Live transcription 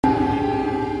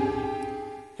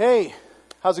Hey,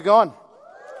 how's it going?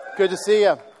 Good to see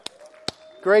you.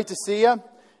 Great to see you.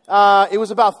 It was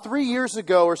about 3 years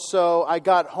ago or so, I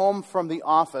got home from the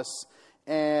office,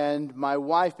 and my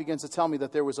wife begins to tell me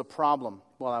that there was a problem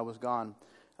while I was gone.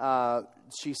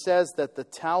 She says that the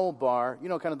towel bar, you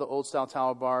know, kind of the old-style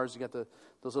towel bars, you got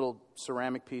those little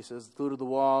ceramic pieces, glued to the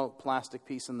wall, plastic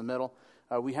piece in the middle.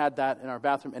 We had that in our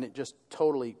bathroom, and it just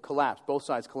totally collapsed. Both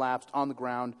sides collapsed on the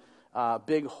ground,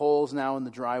 big holes now in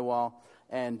the drywall.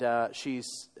 And she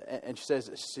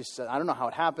says, I don't know how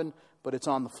it happened, but it's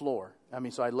on the floor.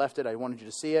 So I left it. I wanted you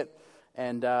to see it.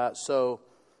 And I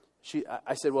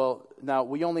said, well, now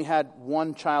we only had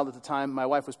one child at the time. My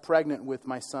wife was pregnant with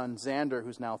my son, Xander,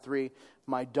 who's now 3.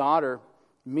 My daughter,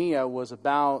 Mia, was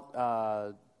about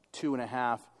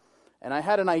 2.5. And I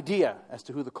had an idea as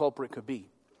to who the culprit could be.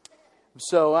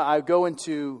 So I go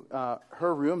into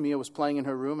her room. Mia was playing in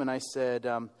her room. And I said,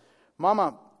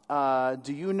 Mama,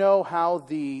 do you know how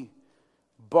the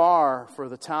bar for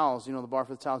the towels, do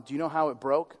you know how it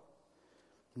broke?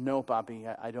 No,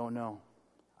 Papi, I don't know.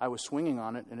 I was swinging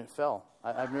on it and it fell.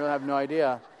 I really have no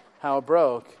idea how it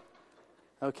broke.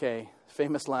 Okay,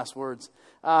 famous last words.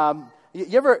 You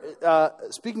ever,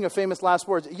 speaking of famous last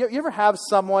words, you ever have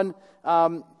someone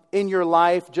in your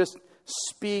life just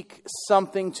speak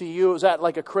something to you? It was at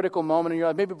like a critical moment in your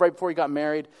life, maybe right before you got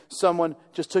married, someone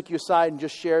just took you aside and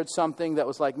just shared something that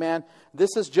was like, man,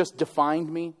 this has just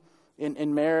defined me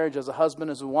in marriage, as a husband,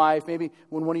 as a wife. Maybe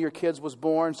when one of your kids was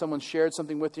born, someone shared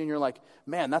something with you and you're like,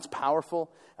 man, that's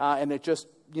powerful. And it just,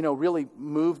 really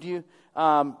moved you.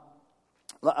 When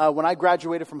I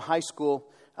graduated from high school,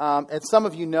 and some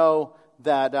of you know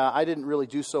that I didn't really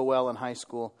do so well in high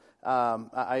school.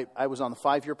 I was on the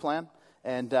 5-year plan.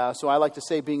 And so I like to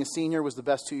say being a senior was the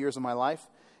best 2 years of my life.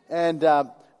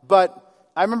 But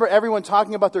I remember everyone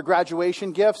talking about their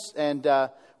graduation gifts. And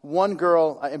one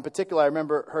girl in particular, I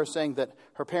remember her saying that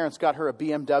her parents got her a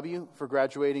BMW for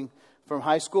graduating from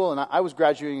high school. And I was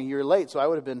graduating a year late, so I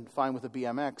would have been fine with a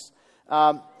BMX.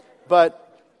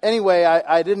 But anyway,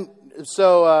 I didn't.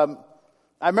 So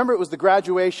I remember it was the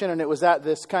graduation, and it was at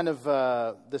this kind of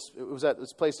it was at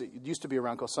this place that used to be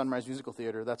around called Sunrise Musical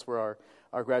Theater. That's where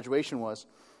our graduation was.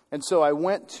 And so we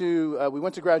went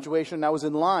to graduation, and I was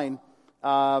in line,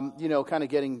 kind of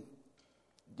getting,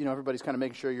 everybody's kind of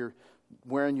making sure you're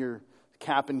wearing your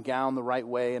cap and gown the right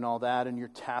way and all that, and your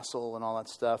tassel and all that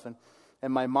stuff.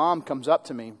 And my mom comes up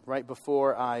to me right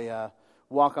before I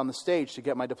walk on the stage to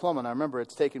get my diploma. And I remember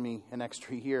it's taken me an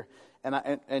extra year. And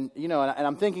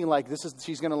I'm thinking like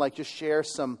she's going to like just share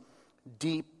some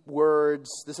deep words.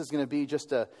 This is going to be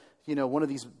just one of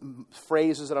these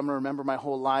phrases that I'm going to remember my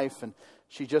whole life. And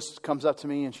she just comes up to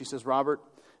me and she says, Robert,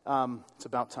 it's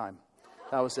about time.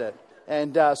 That was it.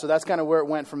 And so that's kind of where it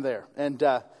went from there. And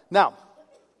now,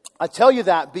 I tell you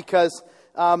that because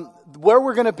where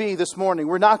we're going to be this morning,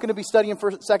 we're not going to be studying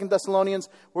 2 Thessalonians.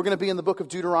 We're going to be in the book of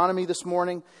Deuteronomy this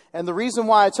morning. And the reason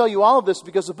why I tell you all of this,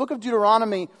 because the book of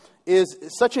Deuteronomy is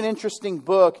such an interesting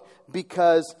book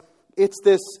because it's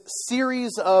this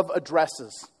series of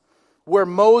addresses where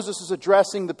Moses is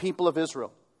addressing the people of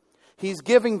Israel. He's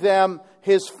giving them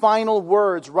his final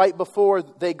words right before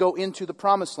they go into the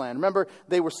promised land. Remember,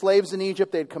 they were slaves in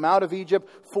Egypt. They had come out of Egypt,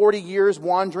 40 years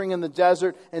wandering in the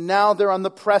desert, and now they're on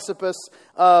the precipice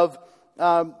of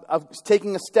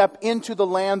taking a step into the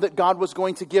land that God was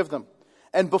going to give them.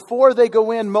 And before they go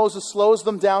in, Moses slows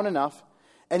them down enough,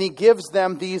 and he gives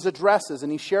them these addresses,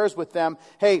 and he shares with them,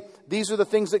 hey, these are the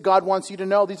things that God wants you to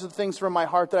know. These are the things from my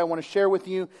heart that I want to share with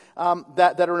you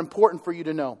that are important for you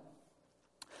to know.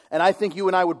 And I think you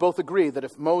and I would both agree that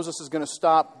if Moses is going to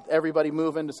stop everybody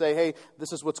moving to say, hey,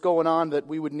 this is what's going on, that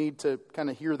we would need to kind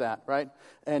of hear that, right?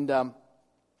 And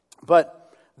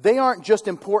but they aren't just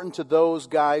important to those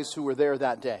guys who were there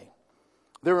that day.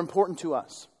 They're important to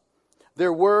us.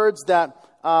 They're words that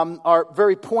are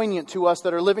very poignant to us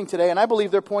that are living today, and I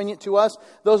believe they're poignant to us,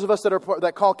 those of us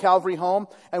that call Calvary home,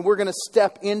 and we're going to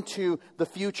step into the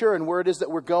future and where it is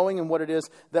that we're going and what it is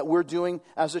that we're doing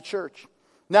as a church.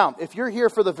 Now, if you're here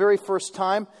for the very first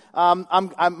time,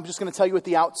 I'm just going to tell you at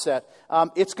the outset,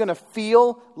 it's going to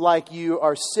feel like you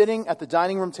are sitting at the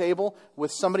dining room table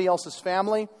with somebody else's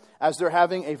family as they're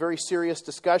having a very serious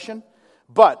discussion.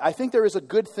 But I think there is a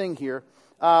good thing here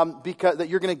because that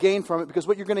you're going to gain from it, because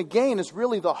what you're going to gain is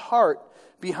really the heart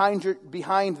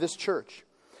behind this church.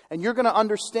 And you're going to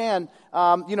understand,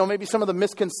 maybe some of the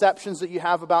misconceptions that you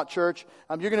have about church.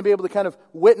 You're going to be able to kind of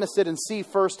witness it and see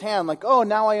firsthand, like, oh,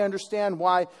 now I understand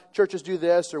why churches do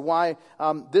this or why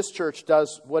this church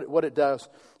does what it does.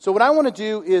 So what I want to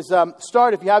do is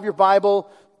start, if you have your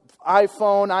Bible,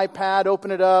 iPhone, iPad,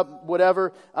 open it up,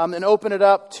 whatever, and open it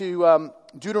up to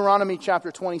Deuteronomy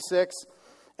chapter 26,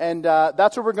 and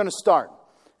that's where we're going to start.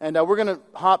 And we're going to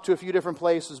hop to a few different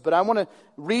places, but I want to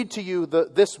read to you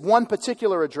this one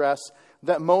particular address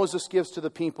that Moses gives to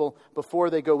the people before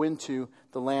they go into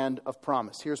the land of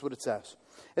promise. Here's what it says.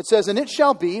 It says, "And it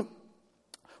shall be,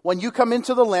 when you come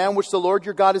into the land which the Lord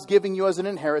your God is giving you as an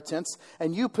inheritance,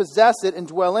 and you possess it and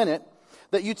dwell in it,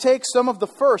 that you take some of the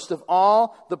first of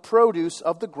all the produce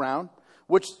of the ground,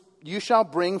 which you shall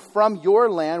bring from your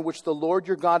land which the Lord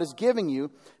your God is giving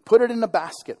you, put it in a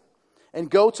basket, and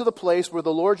go to the place where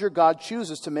the Lord your God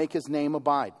chooses to make his name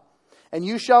abide. And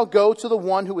you shall go to the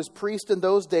one who is priest in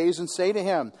those days and say to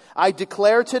him, I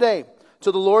declare today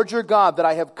to the Lord your God that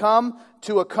I have come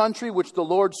to a country which the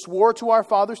Lord swore to our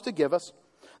fathers to give us.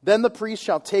 Then the priest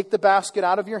shall take the basket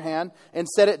out of your hand and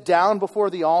set it down before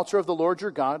the altar of the Lord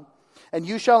your God. And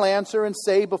you shall answer and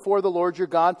say before the Lord your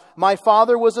God, my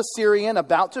father was a Syrian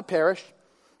about to perish,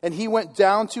 and he went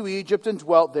down to Egypt and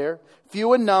dwelt there,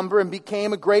 few in number, and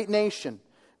became a great nation,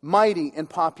 mighty and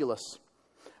populous.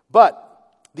 But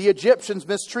the Egyptians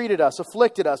mistreated us,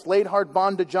 afflicted us, laid hard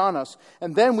bondage on us.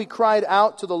 And then we cried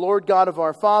out to the Lord God of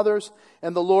our fathers,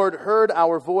 and the Lord heard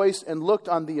our voice and looked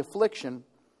on the affliction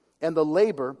and the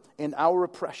labor and our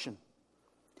oppression.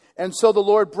 And so the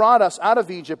Lord brought us out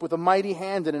of Egypt with a mighty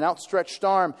hand and an outstretched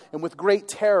arm, and with great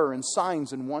terror and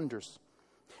signs and wonders.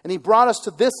 And he brought us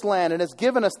to this land and has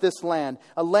given us this land,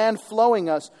 a land flowing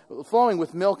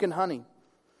with milk and honey.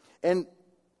 And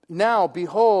now,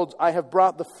 behold, I have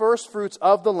brought the first fruits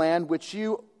of the land which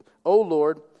you, O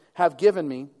Lord, have given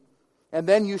me. And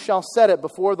then you shall set it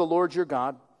before the Lord your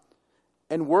God,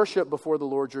 and worship before the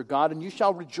Lord your God. And you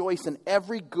shall rejoice in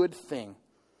every good thing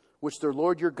which the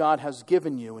Lord your God has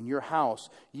given you in your house,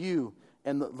 you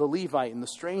and the Levite and the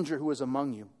stranger who is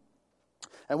among you.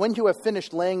 And when you have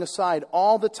finished laying aside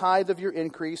all the tithe of your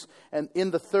increase, and in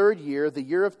the third year, the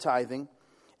year of tithing,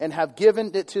 and have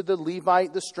given it to the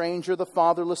Levite, the stranger, the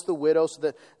fatherless, the widow, so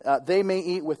that they may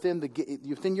eat within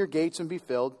your gates and be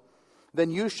filled, then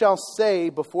you shall say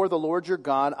before the Lord your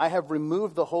God, I have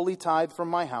removed the holy tithe from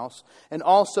my house, and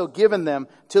also given them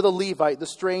to the Levite, the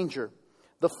stranger,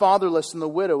 the fatherless, and the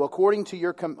widow, according to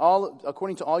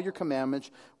all your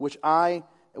commandments, which I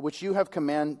have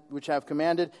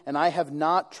commanded, and I have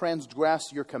not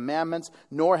transgressed your commandments,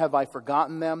 nor have I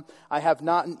forgotten them. I have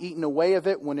not eaten away of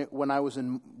it when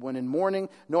in mourning,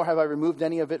 nor have I removed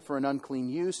any of it for an unclean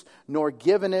use, nor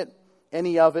given it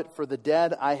any of it for the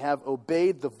dead. I have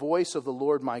obeyed the voice of the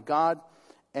Lord my God,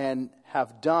 and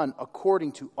have done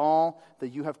according to all that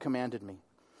you have commanded me.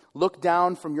 Look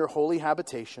down from your holy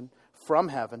habitation from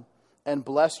heaven, and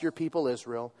bless your people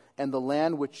Israel, and the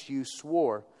land which you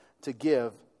swore to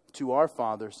give to our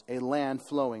fathers, a land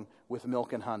flowing with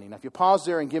milk and honey. Now, if you pause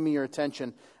there and give me your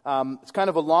attention, it's kind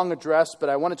of a long address, but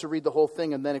I wanted to read the whole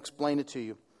thing and then explain it to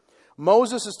you.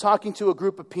 Moses is talking to a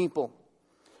group of people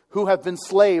who have been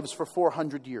slaves for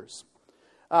 400 years.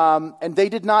 And they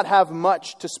did not have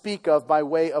much to speak of by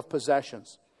way of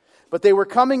possessions. But they were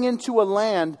coming into a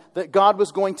land that God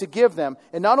was going to give them.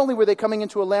 And not only were they coming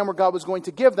into a land where God was going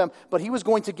to give them, but he was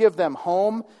going to give them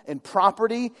home and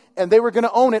property, and they were going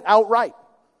to own it outright.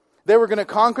 They were going to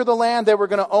conquer the land. They were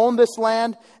going to own this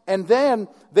land. And then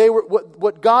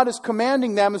what God is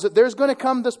commanding them is that there's going to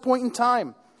come this point in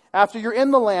time after you're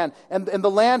in the land and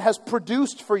the land has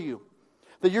produced for you,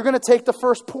 that you're going to take the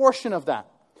first portion of that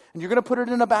and you're going to put it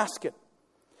in a basket.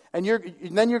 And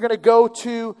then you're going to go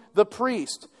to the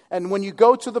priest. And when you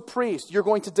go to the priest, you're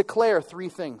going to declare three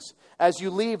things. As you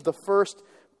leave the first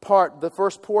part, the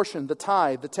first portion, the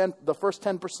tithe, the first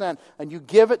 10%, and you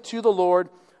give it to the Lord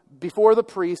before the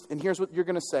priest, and here's what you're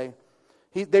going to say.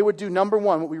 They would do, number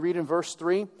one, what we read in verse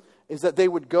 3, is that they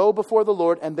would go before the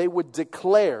Lord and they would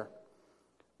declare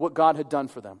what God had done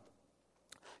for them.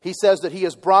 He says that he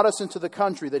has brought us into the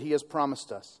country that he has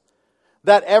promised us.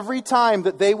 That every time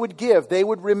that they would give, they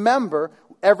would remember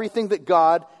everything that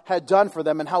God had done for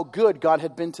them and how good God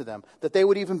had been to them. That they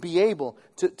would even be able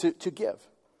to give.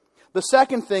 The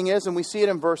second thing is, and we see it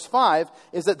in verse 5,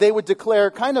 is that they would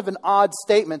declare kind of an odd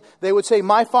statement. They would say,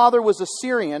 my father was a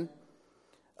Syrian,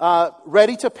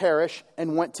 ready to perish,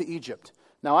 and went to Egypt.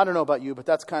 Now, I don't know about you, but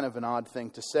that's kind of an odd thing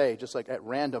to say, just like at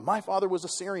random. My father was a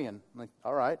Syrian. I'm like,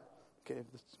 all right, okay,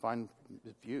 that's fine.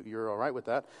 If you're all right with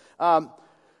that.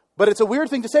 But it's a weird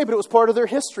thing to say, but it was part of their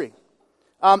history.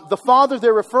 The father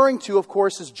they're referring to, of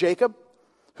course, is Jacob,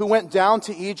 who went down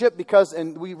to Egypt because,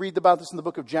 and we read about this in the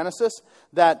book of Genesis,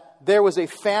 that there was a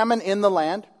famine in the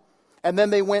land. And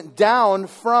then they went down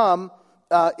from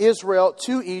Israel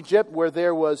to Egypt where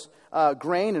there was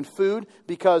grain and food,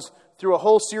 because through a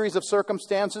whole series of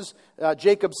circumstances.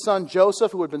 Jacob's son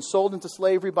Joseph, who had been sold into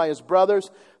slavery by his brothers,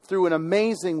 through an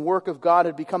amazing work of God,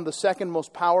 had become the second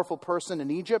most powerful person in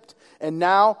Egypt. And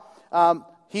now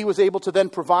he was able to then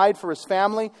provide for his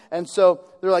family. And so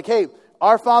they're like, hey,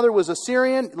 our father was a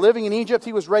Syrian living in Egypt.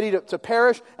 He was ready to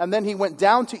perish. And then he went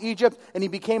down to Egypt and he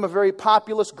became a very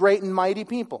populous, great and mighty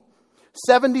people.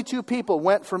 72 people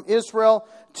went from Israel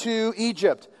to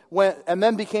Egypt and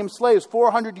then became slaves.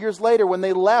 400 years later, when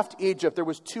they left Egypt, there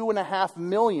was 2.5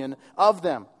 million of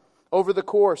them over the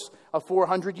course of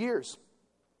 400 years.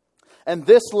 And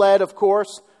this led, of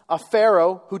course, a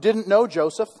Pharaoh who didn't know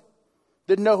Joseph,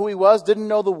 didn't know who he was, didn't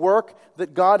know the work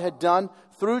that God had done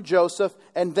through Joseph,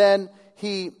 and then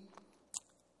he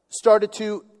started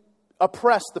to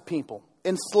oppress the people,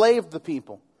 enslave the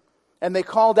people. And they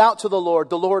called out to the Lord.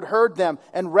 The Lord heard them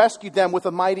and rescued them with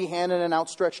a mighty hand and an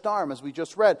outstretched arm, as we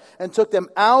just read, and took them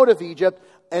out of Egypt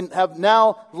and have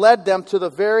now led them to the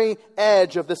very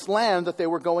edge of this land that they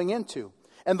were going into.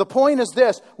 And the point is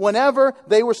this: whenever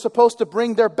they were supposed to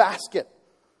bring their basket,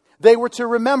 they were to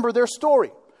remember their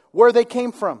story, where they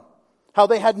came from, how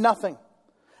they had nothing.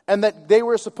 And that they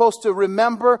were supposed to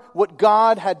remember what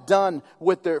God had done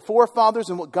with their forefathers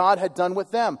and what God had done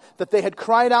with them. That they had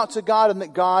cried out to God and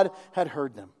that God had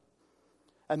heard them.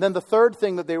 And then the third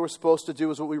thing that they were supposed to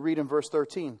do is what we read in verse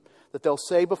 13. That they'll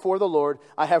say before the Lord,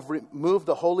 I have removed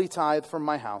the holy tithe from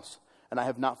my house, and I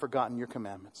have not forgotten your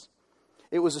commandments.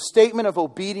 It was a statement of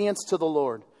obedience to the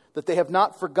Lord. That they have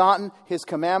not forgotten His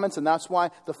commandments, and that's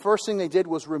why the first thing they did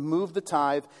was remove the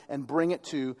tithe and bring it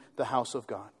to the house of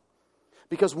God.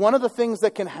 Because one of the things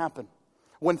that can happen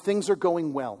when things are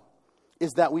going well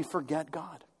is that we forget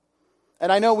God.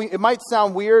 And I know it might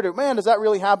sound weird, or man, does that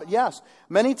really happen? Yes.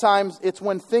 Many times it's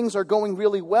when things are going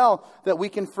really well that we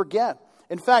can forget.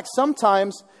 In fact,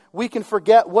 sometimes we can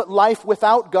forget what life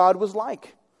without God was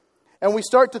like. And we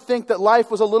start to think that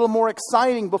life was a little more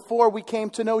exciting before we came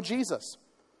to know Jesus.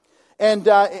 And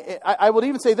I would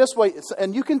even say this way,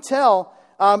 and you can tell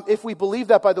if we believe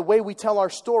that by the way we tell our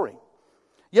story.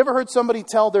 You ever heard somebody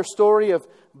tell their story of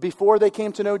before they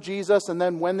came to know Jesus and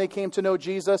then when they came to know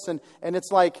Jesus? And it's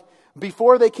like,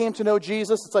 before they came to know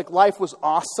Jesus, it's like life was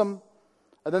awesome.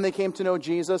 And then they came to know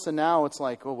Jesus, and now it's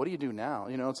like, well, what do you do now?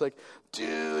 You know, it's like,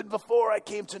 dude, before I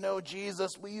came to know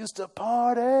Jesus, we used to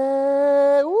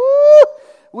party. Woo!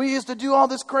 We used to do all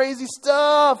this crazy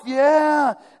stuff.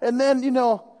 Yeah. And then,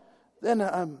 then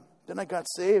I got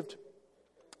saved.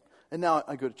 And now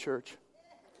I go to church.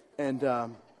 And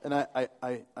I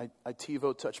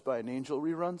TiVo Touched by an Angel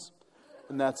reruns.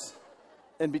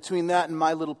 And between that and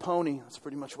My Little Pony, that's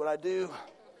pretty much what I do.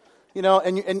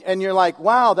 And you're like,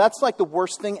 wow, that's like the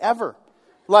worst thing ever.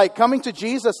 Like coming to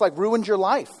Jesus ruined your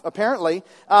life, apparently.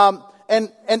 And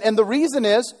the reason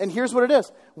is, and here's what it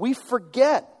is, we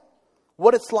forget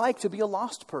what it's like to be a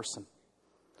lost person.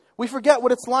 We forget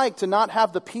what it's like to not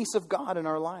have the peace of God in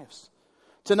our lives.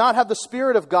 To not have the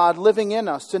Spirit of God living in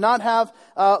us. To not have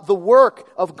the work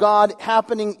of God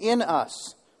happening in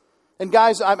us. And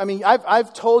guys,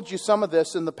 I've told you some of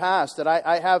this in the past. That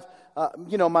I have, that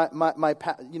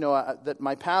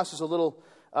my past is a little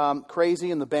crazy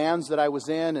in the bands that I was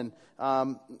in. And,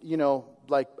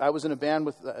 I was in a band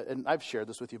with, and I've shared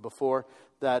this with you before,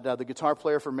 that the guitar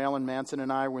player for Marilyn Manson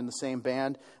and I were in the same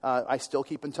band. I still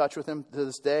keep in touch with him to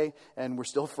this day, and we're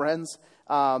still friends.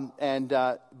 But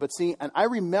I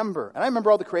remember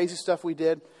all the crazy stuff we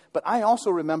did, but I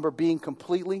also remember being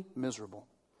completely miserable.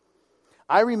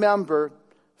 I remember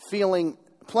playing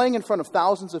in front of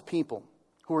thousands of people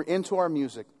who were into our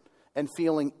music and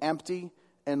feeling empty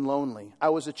and lonely. I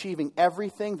was achieving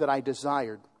everything that I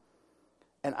desired,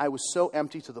 and I was so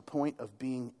empty to the point of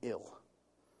being ill.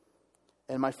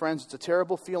 And my friends, it's a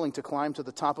terrible feeling to climb to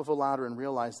the top of a ladder and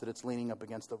realize that it's leaning up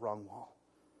against the wrong wall.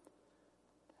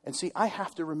 And see, I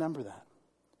have to remember that.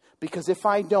 Because if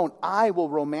I don't, I will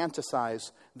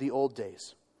romanticize the old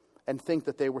days and think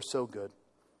that they were so good.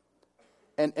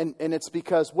 And it's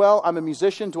because, well, I'm a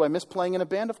musician. Do I miss playing in a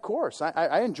band? Of course.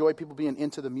 I enjoy people being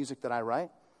into the music that I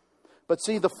write. But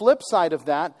see, the flip side of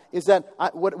that is that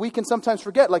what we can sometimes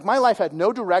forget, like my life had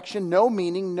no direction, no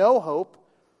meaning, no hope.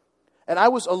 And I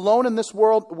was alone in this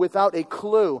world without a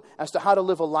clue as to how to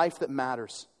live a life that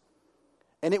matters.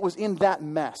 And it was in that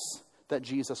mess that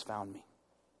Jesus found me.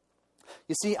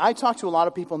 You see, I talk to a lot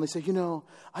of people and they say,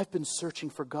 I've been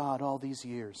searching for God all these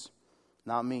years.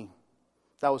 Not me.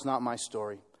 That was not my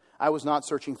story. I was not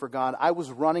searching for God. I was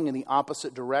running in the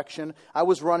opposite direction. I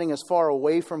was running as far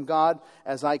away from God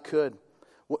as I could.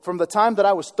 From the time that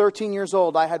I was 13 years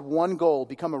old, I had one goal,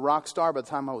 become a rock star by the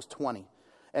time I was 20.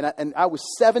 And I was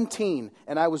 17,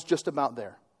 and I was just about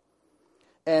there.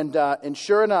 And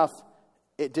sure enough,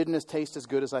 it didn't taste as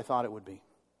good as I thought it would be.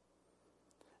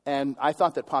 And I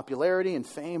thought that popularity and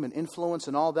fame and influence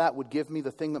and all that would give me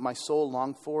the thing that my soul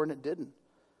longed for, and it didn't.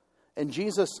 And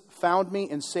Jesus found me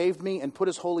and saved me and put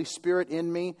His Holy Spirit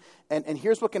in me. And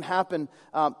here's what can happen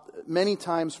many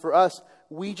times for us.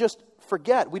 We just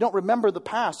forget. We don't remember the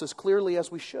past as clearly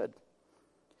as we should.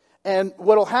 And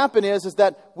what will happen is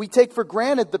that we take for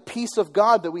granted the peace of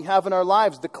God that we have in our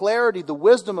lives, the clarity, the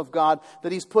wisdom of God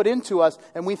that He's put into us.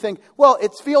 And we think, well,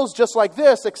 it feels just like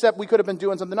this, except we could have been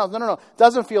doing something else. No. It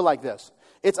doesn't feel like this.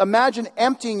 It's imagine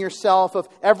emptying yourself of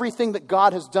everything that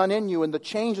God has done in you and the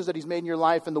changes that He's made in your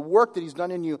life and the work that He's done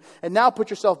in you. And now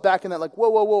put yourself back in that like,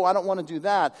 whoa, I don't want to do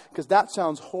that because that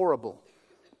sounds horrible.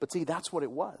 But see, that's what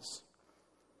it was.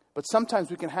 But sometimes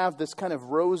we can have this kind of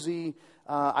rosy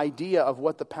idea of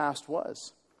what the past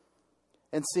was.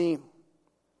 And see,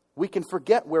 we can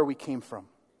forget where we came from.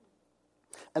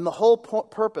 And the whole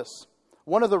purpose,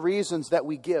 one of the reasons that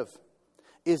we give,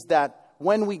 is that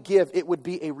when we give, it would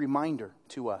be a reminder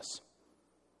to us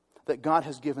that God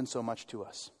has given so much to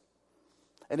us.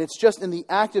 And it's just in the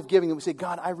act of giving that we say,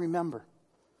 God, I remember.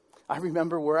 I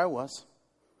remember where I was.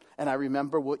 And I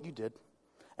remember what you did.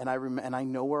 And I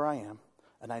know where I am.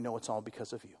 And I know it's all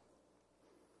because of you.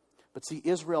 But see,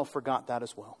 Israel forgot that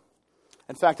as well.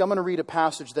 In fact, I'm going to read a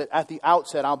passage that at the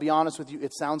outset, I'll be honest with you,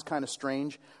 it sounds kind of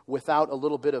strange without a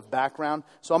little bit of background.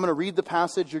 So I'm going to read the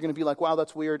passage. You're going to be like, wow,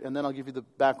 that's weird. And then I'll give you the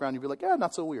background. You'll be like, yeah,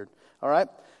 not so weird. All right?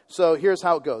 So here's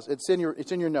how it goes. It's in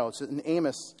your notes in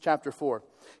Amos chapter 4.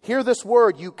 Hear this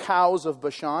word, you cows of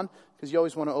Bashan, because you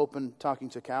always want to open talking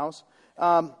to cows.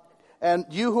 And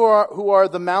you who are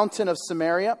the mountain of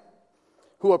Samaria,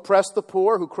 who oppress the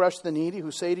poor, who crush the needy,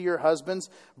 who say to your husbands,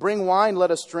 bring wine,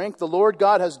 let us drink. The Lord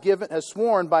God has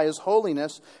sworn by His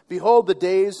holiness, behold, the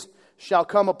days shall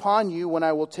come upon you when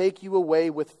I will take you away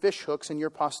with fish hooks and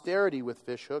your posterity with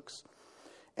fish hooks.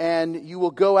 And you will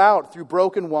go out through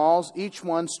broken walls, each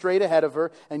one straight ahead of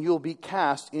her, and you will be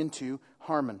cast into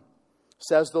Harmon.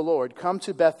 Says the Lord, come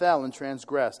to Bethel and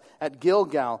transgress. At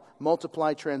Gilgal,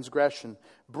 multiply transgression.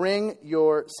 Bring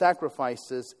your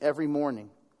sacrifices every morning.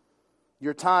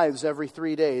 Your tithes every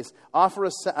 3 days. Offer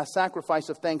a sacrifice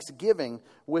of thanksgiving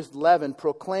with leaven.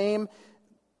 Proclaim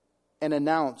and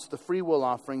announce the freewill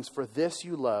offerings, for this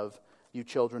you love, you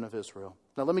children of Israel.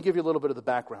 Now let me give you a little bit of the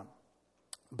background.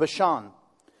 Bashan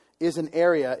is an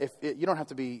area, you don't have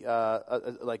to be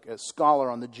like a scholar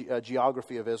on the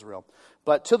geography of Israel,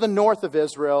 but to the north of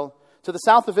Israel, to the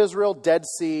south of Israel, Dead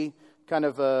Sea, kind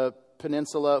of a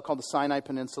peninsula called the Sinai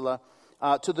Peninsula.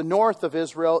 To the north of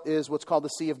Israel is what's called the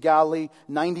Sea of Galilee.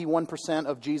 91%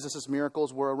 of Jesus'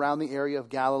 miracles were around the area of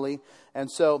Galilee.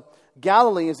 And so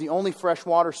Galilee is the only fresh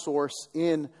water source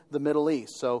in the Middle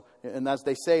East. So, and as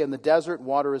they say, in the desert,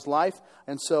 water is life.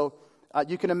 And so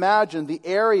you can imagine the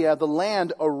area, the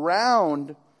land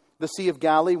around the Sea of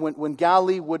Galilee, when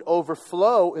Galilee would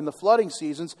overflow in the flooding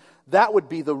seasons, that would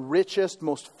be the richest,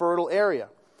 most fertile area.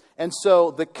 And so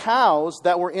the cows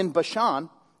that were in Bashan,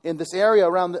 in this area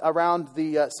around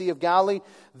the Sea of Galilee,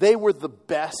 they were the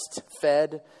best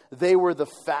fed. They were the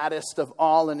fattest of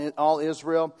all in all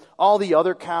Israel. All the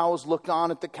other cows looked on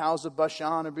at the cows of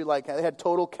Bashan and be like, they had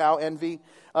total cow envy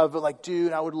of like,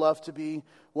 dude, I would love to be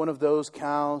one of those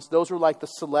cows. Those were like the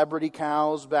celebrity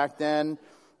cows back then.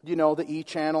 You know, the E!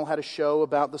 Channel had a show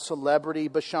about the celebrity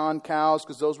Bashan cows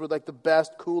because those were like the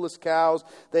best, coolest cows.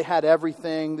 They had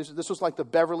everything. This was like the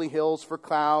Beverly Hills for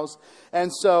cows.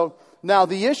 And so now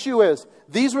the issue is,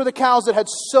 these were the cows that had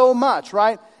so much,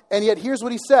 right? And yet here's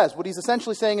what he says. What he's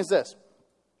essentially saying is this.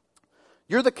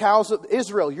 You're the cows of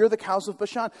Israel. You're the cows of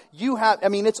Bashan. You have,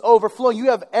 it's overflowing. You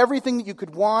have everything that you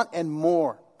could want and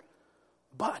more.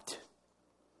 But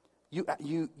you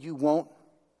won't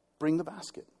bring the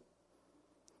basket.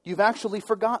 You've actually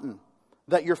forgotten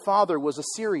that your father was a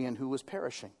Syrian who was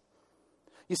perishing.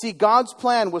 You see, God's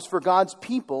plan was for God's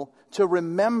people to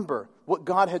remember what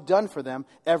God had done for them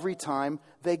every time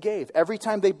they gave. Every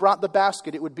time they brought the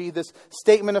basket, it would be this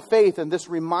statement of faith and this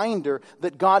reminder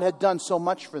that God had done so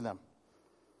much for them.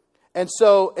 And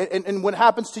so, and what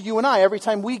happens to you and I, every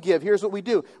time we give, here's what we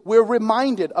do. We're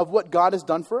reminded of what God has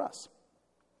done for us.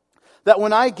 That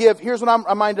when I give, here's what I'm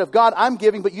reminded of. God, I'm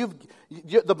giving, but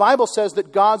the Bible says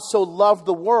that God so loved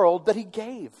the world that He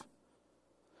gave.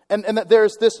 And that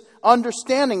there's this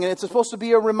understanding, and it's supposed to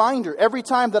be a reminder. Every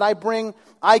time that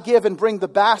I give and bring the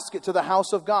basket to the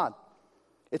house of God,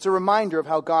 it's a reminder of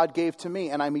how God gave to me,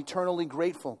 and I'm eternally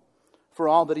grateful for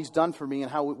all that He's done for me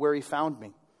and where He found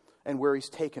me and where He's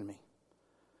taken me.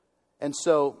 And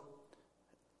so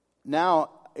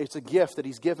now it's a gift that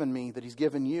He's given me, that He's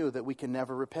given you, that we can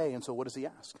never repay. And so what does He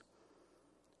ask?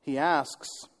 He asks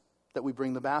that we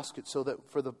bring the basket, so that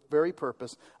for the very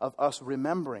purpose of us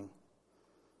remembering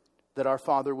that our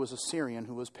father was a Syrian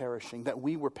who was perishing, that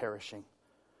we were perishing,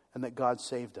 and that God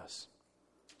saved us.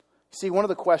 See, one of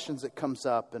the questions that comes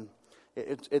up, and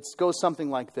it goes something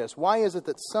like this. Why is it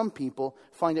that some people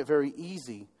find it very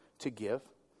easy to give?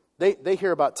 They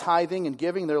hear about tithing and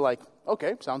giving, they're like,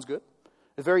 okay, sounds good.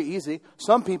 It's very easy.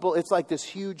 Some people, it's like this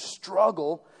huge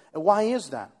struggle. And why is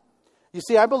that? You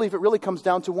see, I believe it really comes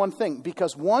down to one thing.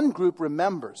 Because one group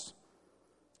remembers,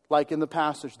 like in the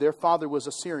passage, their father was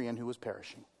a Syrian who was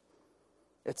perishing.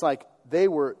 It's like they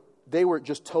were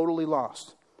just totally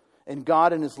lost. And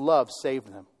God in His love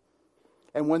saved them.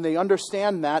 And when they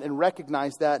understand that and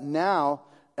recognize that, now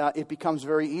it becomes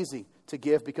very easy to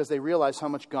give because they realize how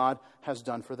much God has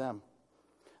done for them.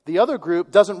 The other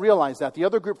group doesn't realize that. The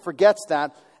other group forgets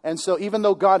that. And so even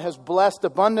though God has blessed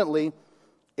abundantly,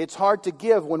 it's hard to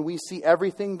give when we see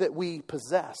everything that we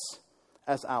possess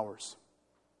as ours.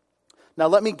 Now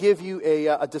let me give you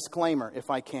a disclaimer if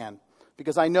I can.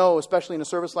 Because I know, especially in a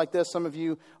service like this, some of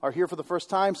you are here for the first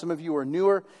time, some of you are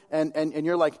newer, and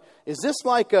you're like, is this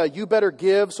like a you better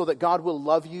give so that God will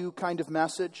love you kind of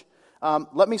message?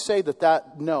 Let me say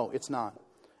no, it's not.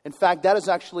 In fact, that is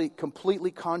actually completely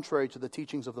contrary to the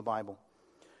teachings of the Bible.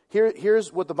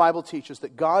 Here's what the Bible teaches,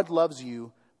 that God loves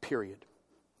you, period.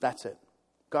 That's it.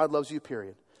 God loves you,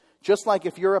 period. Just like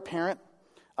if you're a parent,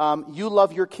 you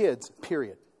love your kids,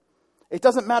 period. It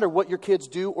doesn't matter what your kids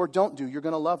do or don't do, you're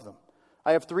going to love them.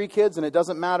 I have 3 kids, and it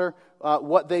doesn't matter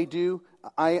what they do.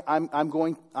 I'm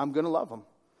going to love them.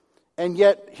 And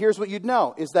yet, here's what you'd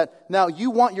know, is that now you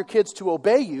want your kids to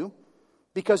obey you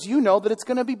because you know that it's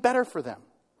going to be better for them.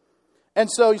 And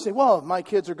so you say, well, if my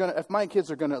kids are going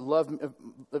to love me, if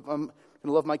I'm going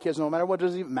to love my kids no matter what,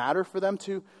 does it even matter for them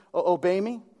to obey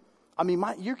me? I mean,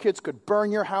 your kids could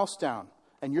burn your house down,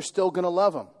 and you're still going to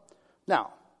love them.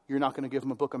 Now, you're not going to give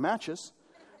them a book of matches.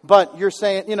 But you're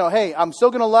saying, hey, I'm still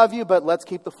going to love you, but let's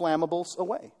keep the flammables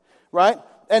away, right?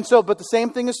 And so, but the same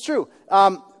thing is true.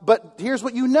 But here's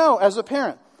what you know as a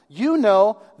parent. You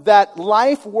know that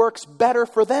life works better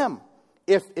for them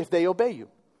if they obey you.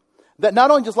 That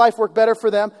not only does life work better for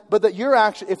them, but that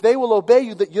if they will obey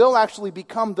you, that you'll actually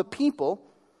become the people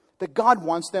that God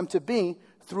wants them to be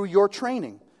through your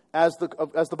training. As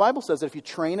the Bible says, that if you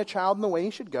train a child in the way he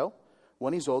should go,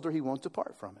 when he's older, he won't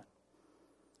depart from it.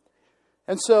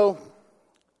 And so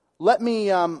let me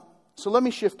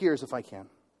shift gears if I can.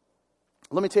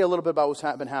 Let me tell you a little bit about what's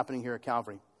been happening here at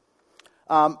Calvary.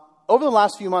 Over the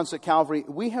last few months at Calvary,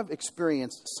 we have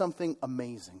experienced something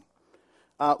amazing.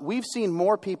 We've seen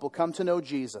more people come to know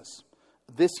Jesus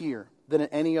this year than at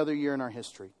any other year in our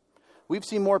history. We've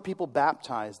seen more people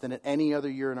baptized than at any other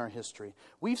year in our history.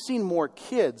 We've seen more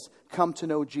kids come to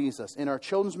know Jesus in our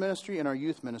children's ministry and our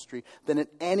youth ministry than at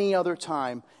any other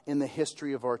time in the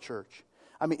history of our church.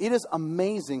 I mean, it is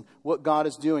amazing what God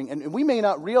is doing. And we may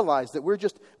not realize that we're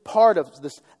just part of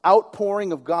this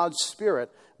outpouring of God's Spirit,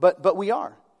 but we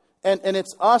are. And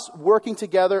it's us working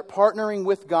together, partnering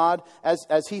with God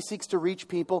as He seeks to reach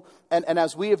people. And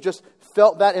as we have just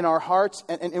felt that in our hearts.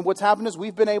 And what's happened is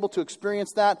we've been able to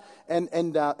experience that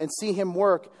and see Him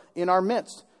work in our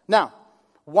midst. Now,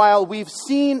 while we've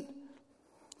seen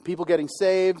people getting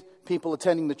saved, people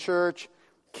attending the church,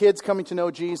 kids coming to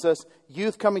know Jesus,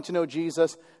 youth coming to know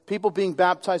Jesus, people being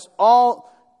baptized,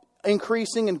 all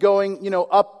increasing and going,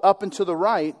 up and to the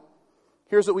right.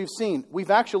 Here's what we've seen. We've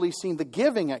actually seen the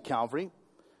giving at Calvary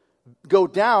go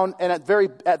down and at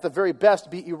the very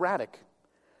best be erratic.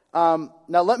 Now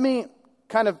let me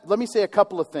say a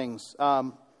couple of things.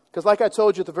 Because like I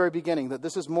told you at the very beginning, that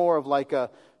this is more of like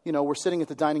we're sitting at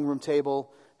the dining room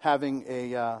table having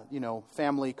a,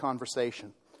 family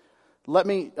conversation. Let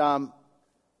me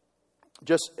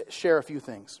just share a few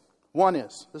things. One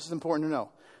is, this is important to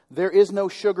know, there is no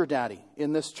sugar daddy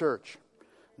in this church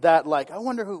that I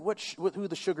wonder who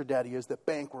the sugar daddy is that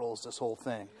bankrolls this whole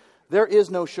thing. There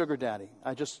is no sugar daddy.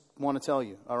 I just want to tell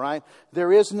you, all right?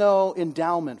 There is no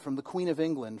endowment from the Queen of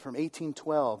England from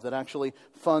 1812 that actually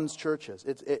funds churches.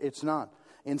 It's not.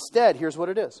 Instead, here's what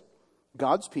it is.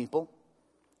 God's people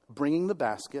bringing the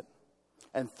basket,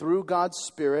 and through God's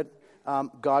Spirit,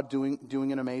 God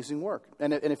doing an amazing work.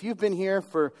 And if you've been here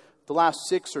for the last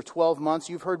 6 or 12 months,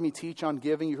 you've heard me teach on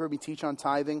giving, you heard me teach on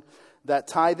tithing. That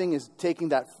tithing is taking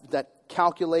that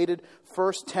calculated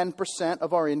first 10%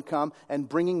 of our income and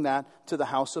bringing that to the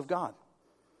house of God.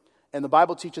 And the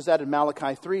Bible teaches that in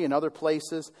Malachi 3 and other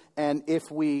places. And if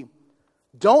we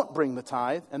don't bring the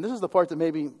tithe, and this is the part that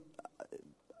maybe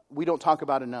we don't talk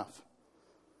about enough.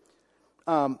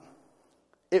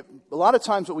 A lot of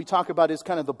times what we talk about is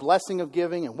kind of the blessing of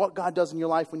giving and what God does in your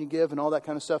life when you give and all that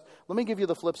kind of stuff. Let me give you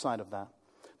the flip side of that.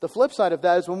 The flip side of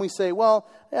that is when we say, well,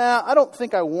 I don't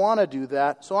think I want to do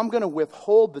that, so I'm going to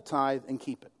withhold the tithe and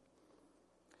keep it.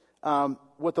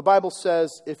 What the Bible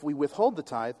says, if we withhold the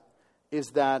tithe,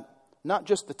 is that not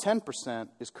just the 10%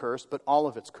 is cursed, but all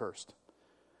of it's cursed.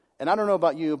 And I don't know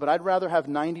about you, but I'd rather have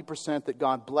 90% that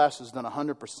God blesses than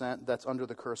 100% that's under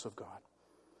the curse of God.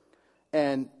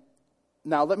 And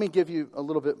now let me give you a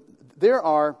little bit. There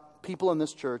are people in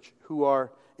this church who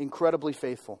are incredibly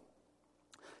faithful.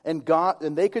 And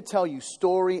they could tell you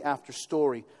story after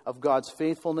story of God's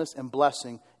faithfulness and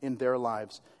blessing in their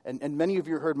lives. And many of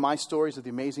you heard my stories of the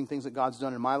amazing things that God's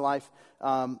done in my life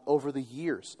over the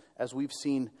years as we've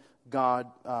seen God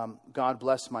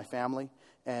bless my family.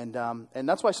 And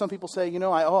that's why some people say,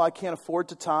 I can't afford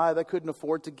to tithe, I couldn't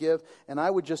afford to give. And I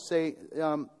would just say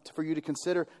for you to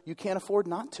consider, you can't afford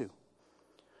not to.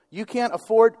 You can't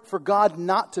afford for God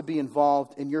not to be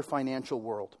involved in your financial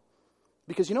world.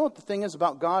 Because you know what the thing is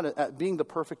about God, being the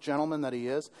perfect gentleman that He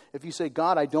is? If you say,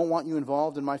 God, I don't want you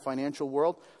involved in my financial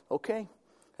world, okay.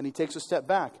 And He takes a step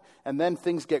back. And then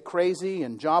things get crazy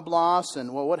and job loss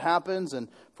and what happens and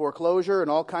foreclosure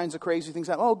and all kinds of crazy things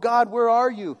happen. Oh, God, where are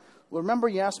you? Well, remember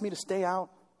you asked me to stay out?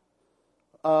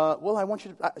 Well, I want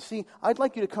you to, I'd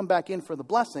like you to come back in for the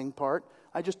blessing part.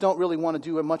 I just don't really want to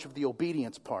do much of the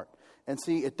obedience part. And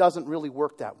see, it doesn't really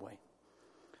work that way.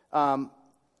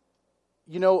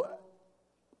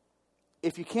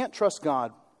 If you can't trust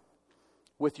God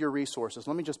with your resources,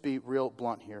 let me just be real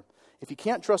blunt here. If you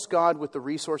can't trust God with the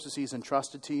resources He's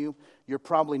entrusted to you, you're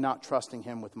probably not trusting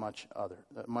Him with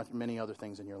many other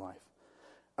things in your life.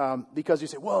 Because you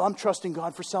say, well, I'm trusting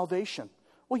God for salvation.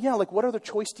 Well, yeah, like what other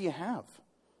choice do you have?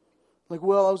 Like,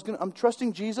 well, I'm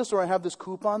trusting Jesus, or I have this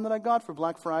coupon that I got for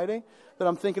Black Friday that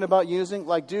I'm thinking about using.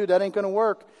 Like, dude, that ain't going to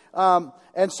work.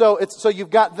 And so you've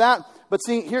got that. But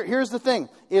see, here's the thing,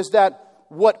 is that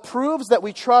what proves that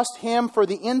we trust Him for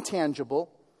the intangible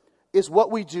is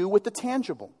what we do with the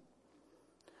tangible.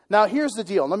 Now, here's the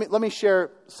deal. Let me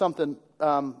share something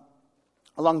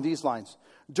along these lines.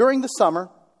 During the summer,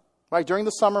 right? During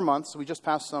the summer months, we just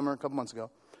passed summer a couple months ago.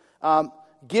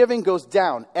 Giving goes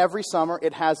down every summer.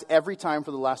 It has every time for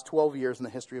the last 12 years in the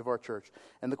history of our church.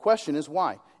 And the question is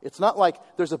why? It's not like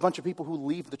there's a bunch of people who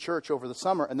leave the church over the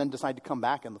summer and then decide to come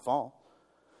back in the fall.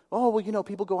 Oh, well,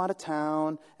 people go out of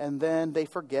town and then they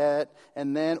forget.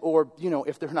 And then,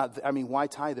 if they're not, why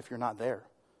tithe if you're not there?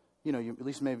 You at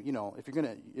least maybe, if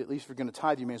you're going to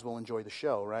tithe, you may as well enjoy the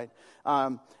show, right?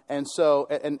 And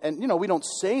we don't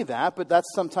say that, but that's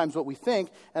sometimes what we think.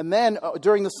 And then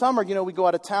during the summer, we go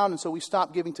out of town, and so we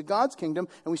stop giving to God's kingdom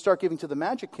and we start giving to the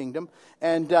magic kingdom.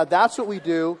 And that's what we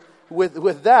do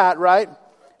with that, right?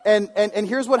 And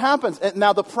here's what happens. And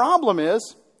now the problem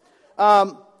is,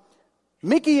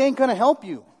 Mickey ain't going to help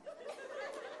you.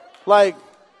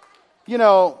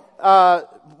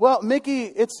 Well, Mickey,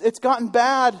 it's gotten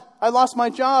bad. I lost my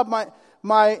job.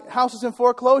 My house is in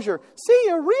foreclosure. See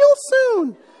you real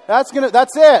soon. That's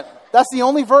it. That's the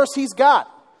only verse he's got.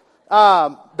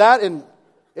 And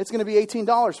it's going to be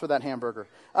 $18 for that hamburger.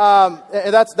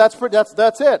 And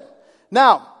that's it.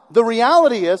 Now, the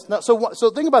reality is, so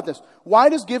think about this. Why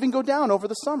does giving go down over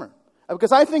the summer?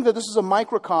 Because I think that this is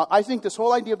I think this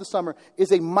whole idea of the summer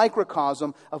is a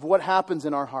microcosm of what happens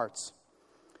in our hearts.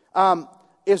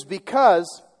 Is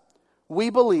because we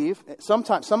believe,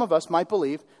 sometimes some of us might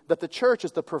believe, that the church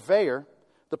is the provider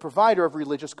of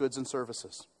religious goods and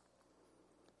services.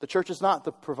 The church is not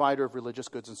the provider of religious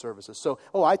goods and services. So,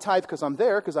 I tithe because I'm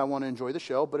there because I want to enjoy the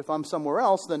show, but if I'm somewhere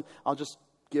else, then I'll just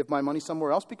give my money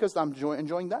somewhere else because I'm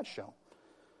enjoying that show.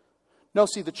 No,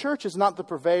 see, the church is not the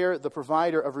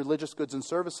provider of religious goods and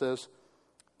services.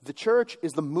 The church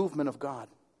is the movement of God,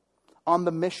 on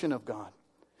the mission of God.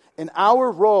 And our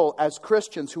role as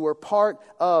Christians who are part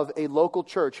of a local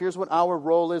church, here's what our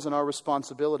role is and our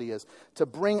responsibility is: to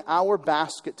bring our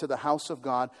basket to the house of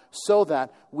God so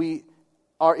that we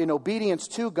are in obedience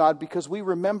to God because we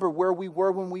remember where we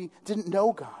were when we didn't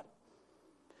know God.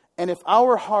 And if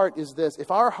our heart is this,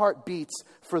 if our heart beats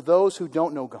for those who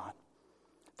don't know God,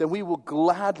 then we will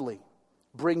gladly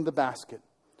bring the basket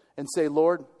and say,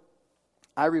 Lord,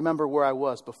 I remember where I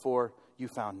was before you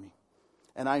found me.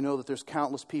 And I know that there's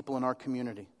countless people in our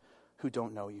community who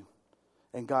don't know you.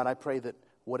 And God, I pray that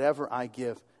whatever I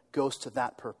give goes to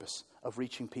that purpose of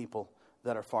reaching people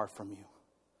that are far from you.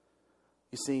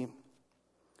 You see,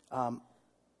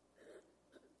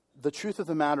 the truth of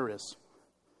the matter is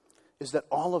that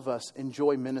all of us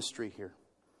enjoy ministry here.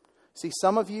 See,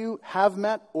 some of you have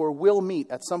met or will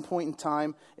meet at some point in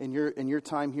time in your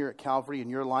time here at Calvary, in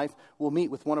your life, will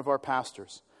meet with one of our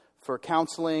pastors for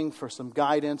counseling, for some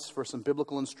guidance, for some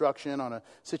biblical instruction on a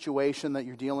situation that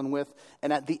you're dealing with.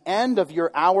 And at the end of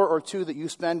your hour or two that you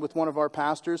spend with one of our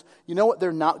pastors, you know what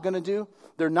they're not going to do?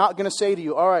 They're not going to say to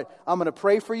you, all right, I'm going to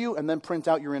pray for you, and then print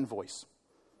out your invoice.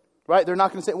 Right? They're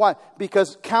not going to say, why?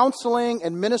 Because counseling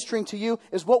and ministering to you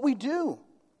is what we do.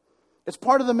 It's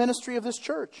part of the ministry of this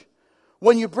church.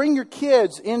 When you bring your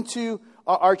kids into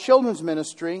our children's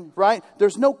ministry, right,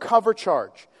 there's no cover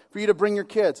charge for you to bring your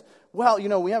kids. Well,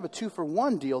 we have a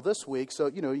 2-for-1 deal this week, so,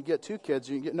 you get 2 kids.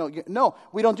 No,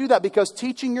 we don't do that, because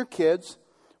teaching your kids,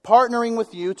 partnering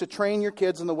with you to train your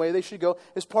kids in the way they should go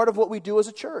is part of what we do as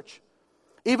a church.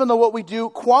 Even though what we do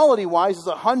quality-wise is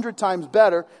 100 times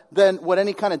better than what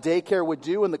any kind of daycare would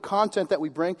do, and the content that we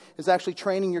bring is actually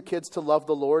training your kids to love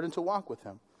the Lord and to walk with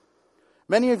Him.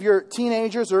 Many of your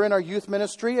teenagers are in our youth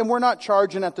ministry, and we're not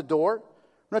charging at the door.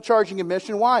 We're not charging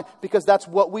admission. Why? Because that's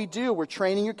what we do. We're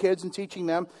training your kids and teaching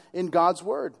them in God's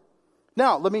Word.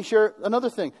 Now, let me share another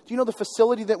thing. Do you know the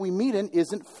facility that we meet in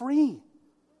isn't free?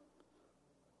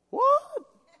 What?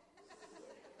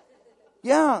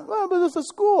 Yeah, well, but it's a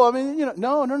school. I mean,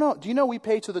 no. Do you know we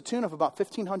pay to the tune of about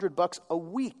 $1,500 a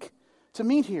week to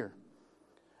meet here?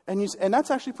 And that's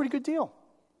actually a pretty good deal,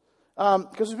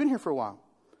 because we've been here for a while.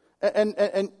 And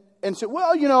so,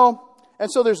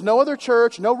 and so there's no other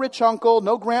church, no rich uncle,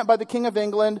 no grant by the King of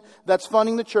England that's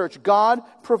funding the church. God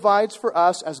provides for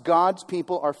us as God's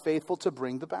people are faithful to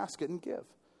bring the basket and give.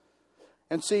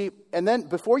 And see, and then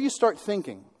before you start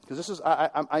thinking, because this is,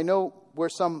 I know where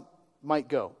some might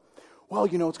go. Well,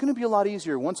 it's going to be a lot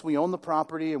easier once we own the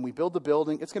property and we build the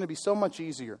building. It's going to be so much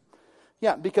easier.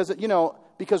 Yeah, because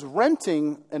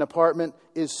renting an apartment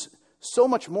is so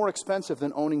much more expensive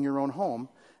than owning your own home.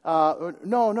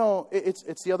 No,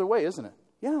 it's the other way, isn't it?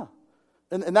 Yeah.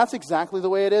 And that's exactly the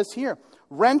way it is here.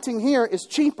 Renting here is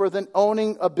cheaper than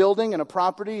owning a building and a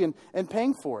property and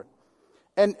paying for it.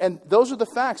 And those are the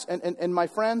facts. And my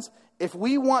friends, if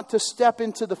we want to step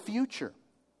into the future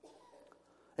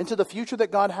that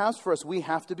God has for us, we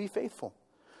have to be faithful.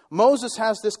 Moses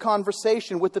has this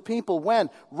conversation with the people when?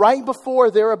 Right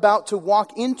before they're about to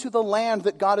walk into the land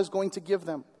that God is going to give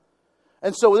them.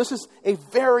 And so this is a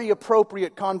very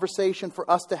appropriate conversation for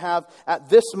us to have at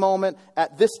this moment,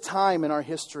 at this time in our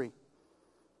history.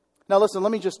 Now listen,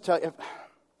 let me just tell you,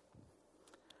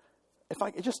 if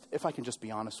I can just be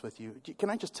honest with you,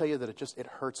 can I just tell you that it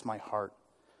hurts my heart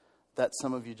that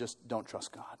some of you just don't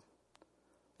trust God?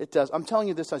 It does. I'm telling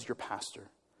you this as your pastor.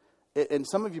 And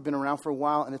some of you have been around for a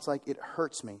while, and it's like it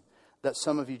hurts me that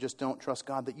some of you just don't trust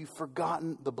God, that you've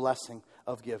forgotten the blessing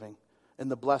of giving and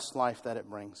the blessed life that it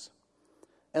brings.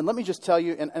 And let me just tell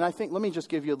you, and I think, let me just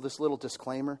give you this little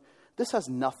disclaimer. This has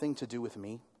nothing to do with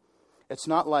me. It's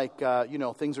not like,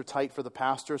 things are tight for the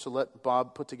pastor, so let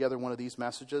Bob put together one of these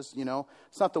messages,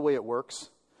 It's not the way it works.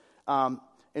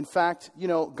 In fact,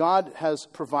 God has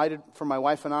provided for my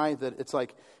wife and I that it's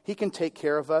like He can take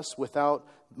care of us without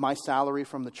my salary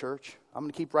from the church. I'm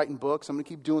going to keep writing books. I'm going to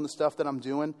keep doing the stuff that I'm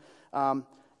doing.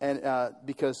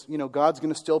 Because, God's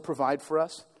going to still provide for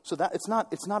us. So that it's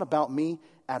not about me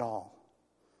at all.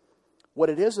 What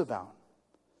it is about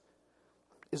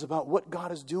what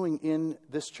God is doing in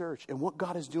this church and what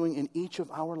God is doing in each of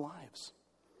our lives.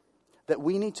 That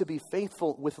we need to be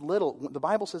faithful with little. The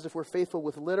Bible says if we're faithful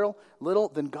with little,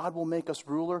 then God will make us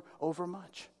ruler over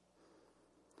much.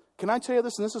 Can I tell you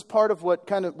this? And this is part of what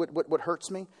hurts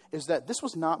me, is that this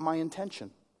was not my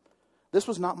intention. This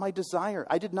was not my desire.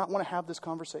 I did not want to have this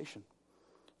conversation.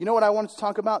 You know what I wanted to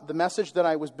talk about? The message that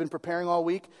I was been preparing all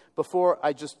week before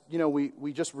I just,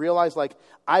 we just realized like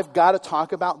I've got to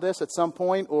talk about this at some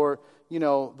point or,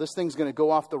 this thing's going to go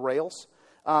off the rails.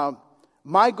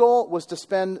 My goal was to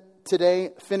spend today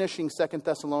finishing 2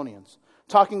 Thessalonians,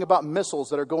 talking about missiles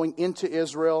that are going into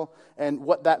Israel and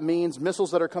what that means, missiles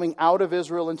that are coming out of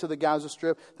Israel into the Gaza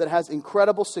Strip that has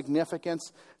incredible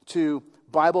significance to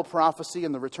Bible prophecy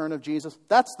and the return of Jesus.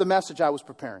 That's the message I was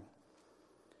preparing.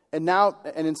 And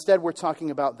instead we're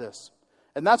talking about this.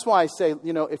 And that's why I say,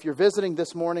 if you're visiting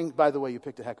this morning, by the way, you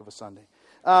picked a heck of a Sunday.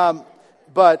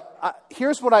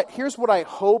 Here's what I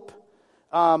hope.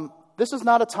 This is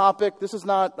not a topic. This is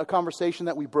not a conversation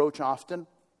that we broach often.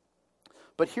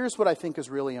 But here's what I think is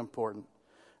really important.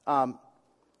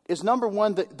 Is number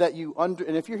one that you and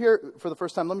if you're here for the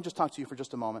first time, let me just talk to you for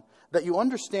just a moment. That you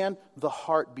understand the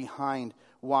heart behind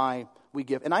why we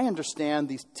give. And I understand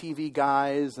these TV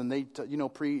guys and they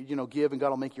give and God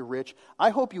will make you rich. I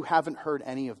hope you haven't heard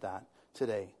any of that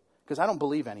today, because I don't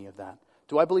believe any of that.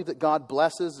 Do I believe that God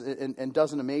blesses and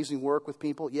does an amazing work with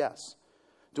people? Yes.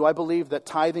 Do I believe that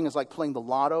tithing is like playing the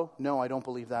lotto? No, I don't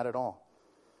believe that at all.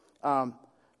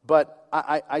 But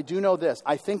I do know this.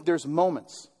 I think there's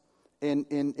moments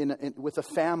with a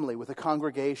family, with a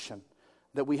congregation,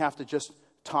 that we have to just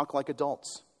talk like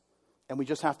adults. And we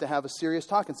just have to have a serious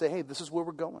talk and say, hey, this is where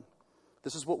we're going.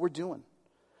 This is what we're doing.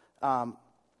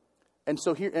 And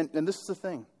so here, and this is the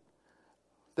thing,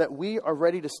 that we are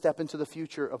ready to step into the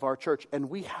future of our church. And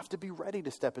we have to be ready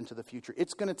to step into the future.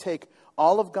 It's going to take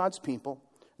all of God's people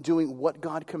doing what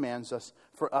God commands us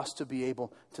for us to be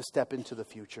able to step into the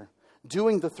future.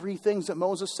 Doing the 3 things that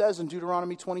Moses says in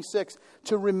Deuteronomy 26,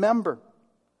 to remember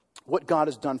what God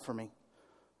has done for me.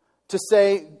 To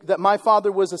say that my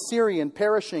father was a Syrian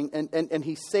perishing and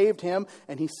he saved him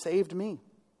and he saved me.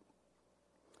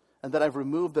 And that I've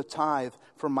removed the tithe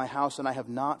from my house and I have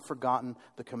not forgotten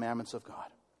the commandments of God.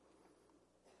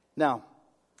 Now,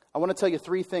 I want to tell you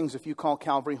 3 things if you call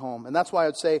Calvary home. And that's why I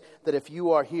would say that if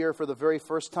you are here for the very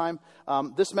first time,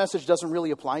 this message doesn't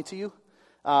really apply to you.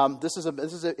 This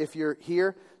is if you're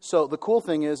here. So the cool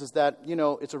thing is that,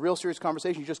 it's a real serious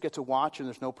conversation. You just get to watch and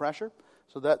there's no pressure.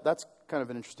 So that's kind of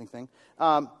an interesting thing.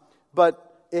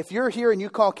 But if you're here and you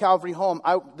call Calvary home,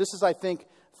 this is, I think,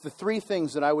 the 3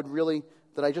 things that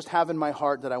I just have in my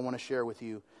heart that I want to share with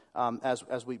you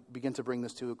as we begin to bring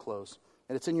this to a close.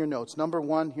 And it's in your notes. Number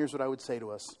 1, here's what I would say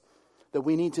to us. That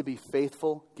we need to be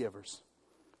faithful givers.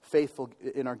 Faithful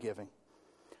in our giving.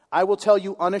 I will tell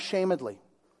you unashamedly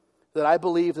that I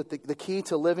believe that the key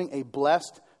to living a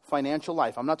blessed financial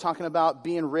life. I'm not talking about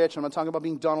being rich. I'm not talking about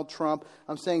being Donald Trump.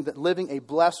 I'm saying that living a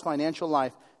blessed financial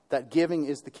life, that giving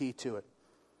is the key to it.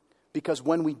 Because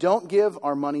when we don't give,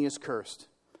 our money is cursed.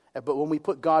 But when we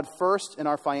put God first in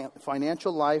our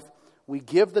financial life, we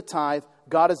give the tithe,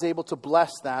 God is able to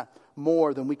bless that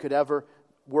more than we could ever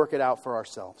work it out for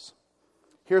ourselves.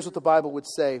 Here's what the Bible would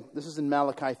say. This is in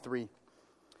Malachi 3.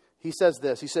 He says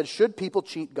this. He said, should people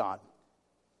cheat God?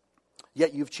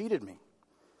 Yet you've cheated me.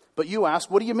 But you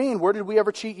ask, what do you mean? Where did we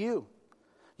ever cheat you?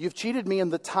 You've cheated me in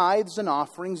the tithes and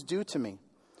offerings due to me.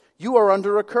 You are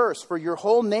under a curse, for your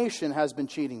whole nation has been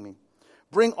cheating me.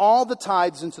 Bring all the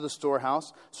tithes into the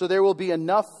storehouse, so there will be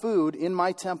enough food in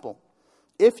my temple.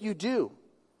 If you do,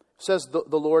 says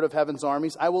the Lord of heaven's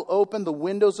armies, I will open the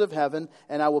windows of heaven,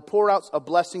 and I will pour out a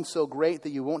blessing so great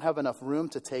that you won't have enough room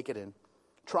to take it in.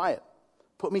 Try it.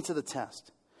 Put me to the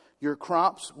test. Your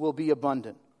crops will be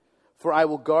abundant, for I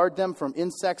will guard them from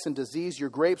insects and disease. Your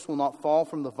grapes will not fall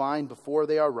from the vine before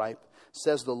they are ripe,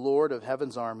 says the Lord of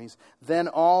heaven's armies. Then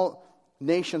all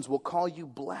nations will call you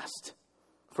blessed,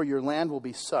 for your land will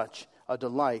be such a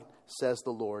delight, says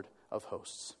the Lord of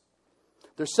hosts.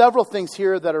 There's several things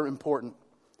here that are important.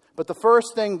 But the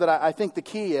first thing that I think the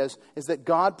key is that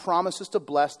God promises to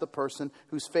bless the person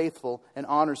who's faithful and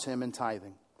honors him in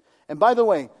tithing. And by the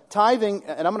way, tithing,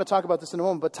 and I'm going to talk about this in a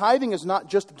moment, but tithing is not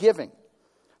just giving.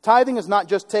 Tithing is not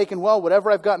just taking,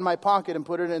 whatever I've got in my pocket and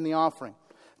put it in the offering.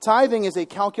 Tithing is a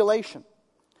calculation.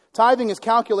 Tithing is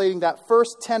calculating that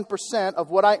first 10% of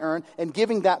what I earn and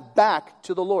giving that back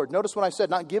to the Lord. Notice what I said,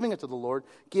 not giving it to the Lord,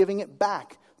 giving it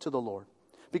back to the Lord.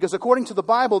 Because according to the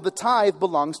Bible, the tithe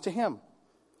belongs to him.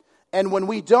 And when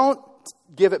we don't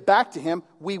give it back to him,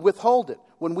 we withhold it.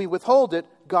 When we withhold it,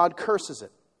 God curses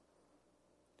it.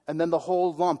 And then the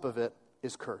whole lump of it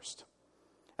is cursed.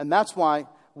 And that's why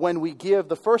when we give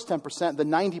the first 10%, the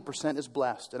 90% is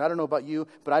blessed. And I don't know about you,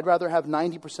 but I'd rather have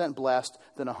 90% blessed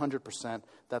than 100%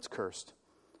 that's cursed.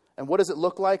 And what does it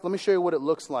look like? Let me show you what it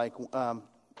looks like.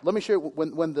 Let me show you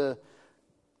when the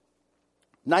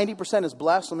 90% is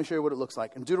blessed. Let me show you what it looks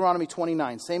like. In Deuteronomy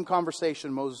 29, same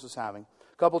conversation Moses is having.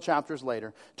 A couple chapters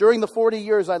later. During the 40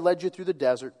 years I led you through the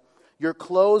desert, your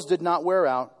clothes did not wear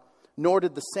out, nor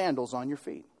did the sandals on your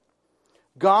feet.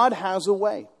 God has a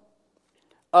way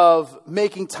of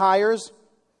making tires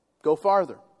go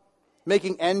farther,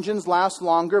 making engines last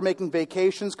longer, making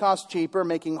vacations cost cheaper,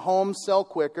 making homes sell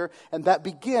quicker, and that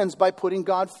begins by putting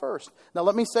God first. Now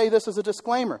let me say this as a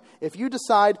disclaimer. If you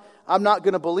decide, I'm not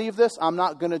going to believe this, I'm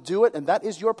not going to do it, and that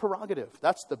is your prerogative.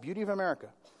 That's the beauty of America.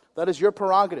 That is your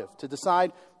prerogative to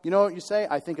decide, you know what you say,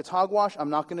 I think it's hogwash, I'm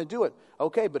not going to do it.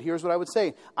 Okay, but here's what I would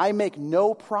say. I make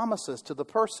no promises to the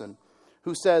person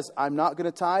who says, I'm not going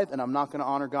to tithe and I'm not going to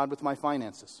honor God with my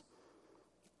finances.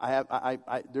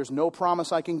 There's no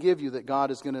promise I can give you that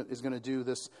God is going to do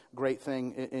this great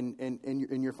thing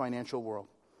in your financial world.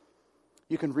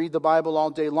 You can read the Bible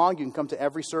all day long. You can come to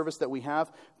every service that we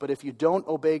have. But if you don't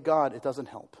obey God, it doesn't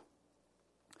help.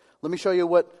 Let me show you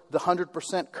what the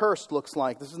 100% cursed looks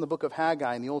like. This is in the book of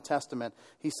Haggai in the Old Testament.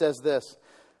 He says this.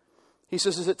 He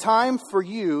says, is it time for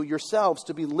you yourselves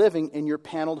to be living in your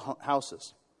paneled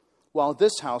houses, while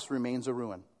this house remains a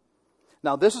ruin?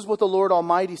 Now this is what the Lord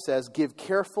Almighty says, give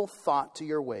careful thought to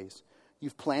your ways.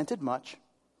 You've planted much,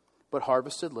 but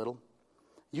harvested little.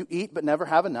 You eat, but never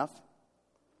have enough.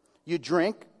 You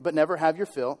drink, but never have your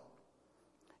fill.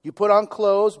 You put on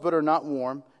clothes, but are not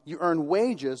warm. You earn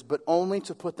wages, but only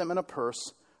to put them in a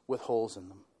purse with holes in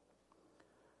them.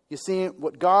 You see,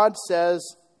 what God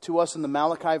says to us in the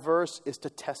Malachi verse is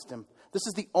to test Him. This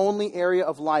is the only area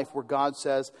of life where God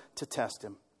says to test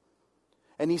Him.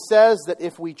 And He says that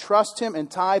if we trust Him and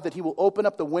tithe, that He will open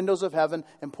up the windows of heaven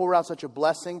and pour out such a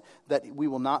blessing that we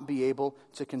will not be able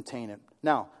to contain it.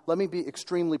 Now, let me be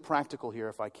extremely practical here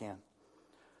if I can.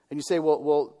 And you say,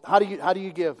 well, how do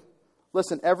you give?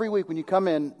 Listen, every week when you come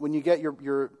in, when you get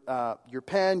your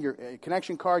pen, your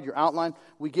connection card, your outline,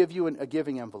 we give you a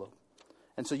giving envelope.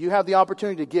 And so you have the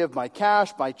opportunity to give by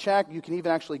cash, by check. You can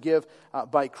even actually give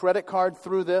by credit card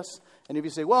through this. And if you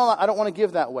say, well, I don't want to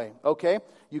give that way, okay,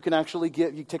 you can actually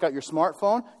give. You take out your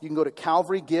smartphone. You can go to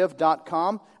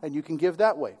calvarygive.com and you can give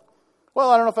that way. Well,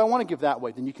 I don't know if I want to give that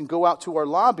way. Then you can go out to our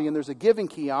lobby and there's a giving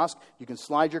kiosk. You can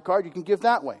slide your card. You can give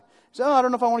that way. You say, I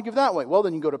don't know if I want to give that way. Well,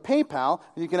 then you go to PayPal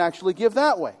and you can actually give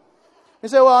that way. You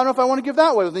say, well, I don't know if I want to give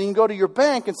that way. Well, then you can go to your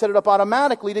bank and set it up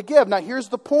automatically to give. Now, here's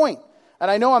the point. And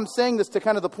I know I'm saying this to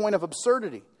kind of the point of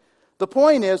absurdity. The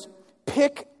point is,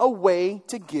 pick a way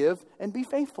to give and be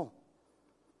faithful.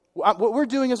 What we're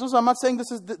doing is, listen, I'm not saying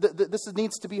this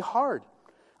needs to be hard.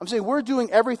 I'm saying we're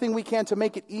doing everything we can to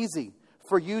make it easy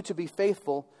for you to be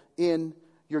faithful in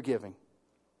your giving.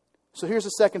 So here's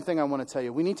the second thing I want to tell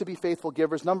you. We need to be faithful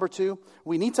givers. Number 2,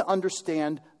 we need to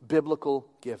understand biblical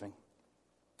giving.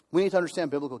 We need to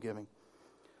understand biblical giving.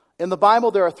 In the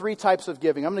Bible, there are 3 types of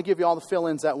giving. I'm going to give you all the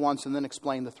fill-ins at once and then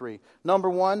explain the 3. Number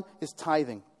 1 is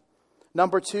tithing.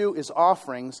 Number 2 is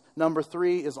offerings. Number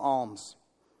 3 is alms.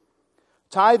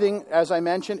 Tithing, as I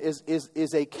mentioned,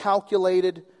 is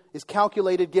calculated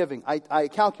giving. I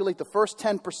calculate the first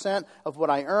 10% of what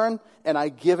I earn and I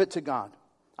give it to God.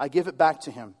 I give it back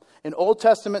to Him. In Old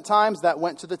Testament times, that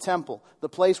went to the temple, the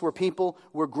place where people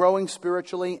were growing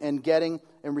spiritually and getting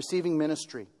and receiving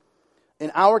ministry.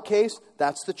 In our case,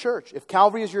 that's the church. If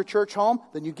Calvary is your church home,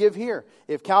 then you give here.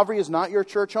 If Calvary is not your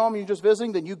church home, you're just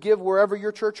visiting, then you give wherever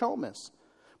your church home is.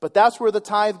 But that's where the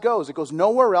tithe goes. It goes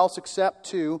nowhere else except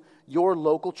to your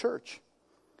local church.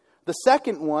 The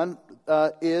second one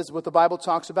is what the Bible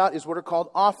talks about, is what are called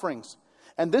offerings.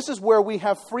 And this is where we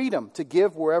have freedom to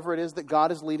give wherever it is that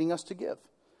God is leading us to give.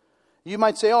 You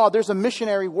might say, there's a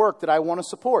missionary work that I want to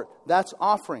support. That's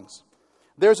offerings.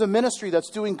 There's a ministry that's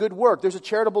doing good work. There's a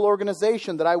charitable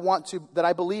organization that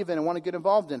I believe in and want to get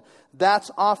involved in.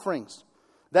 That's offerings.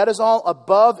 That is all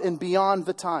above and beyond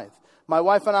the tithe. My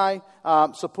wife and I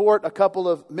support a couple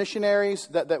of missionaries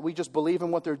that we just believe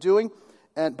in what they're doing.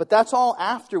 But that's all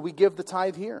after we give the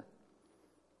tithe here.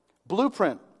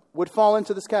 Blueprint would fall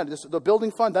into this category. The building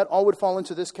fund, that all would fall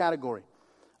into this category.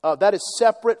 That is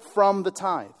separate from the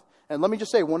tithe. And let me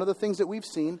just say, one of the things that we've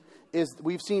seen is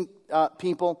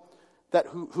people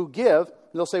who give,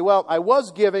 they'll say, well, I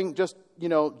was giving just,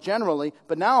 generally,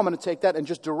 but now I'm going to take that and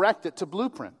just direct it to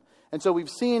Blueprint. And so we've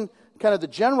seen kind of the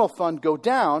general fund go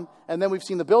down, and then we've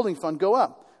seen the building fund go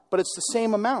up. But it's the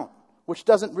same amount, which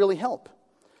doesn't really help.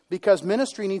 Because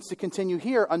ministry needs to continue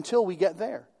here until we get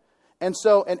there. And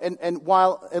so,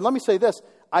 and let me say this,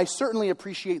 I certainly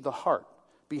appreciate the heart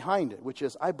behind it, which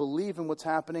is I believe in what's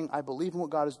happening. I believe in what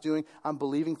God is doing. I'm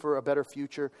believing for a better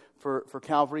future for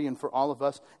Calvary and for all of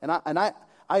us. And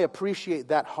I appreciate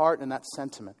that heart and that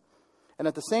sentiment. And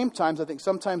at the same time, I think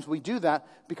sometimes we do that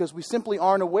because we simply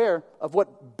aren't aware of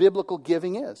what biblical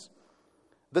giving is.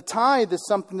 The tithe is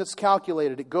something that's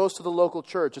calculated. It goes to the local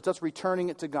church. It's us returning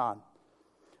it to God.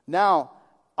 Now,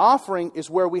 offering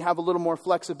is where we have a little more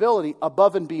flexibility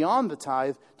above and beyond the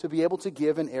tithe to be able to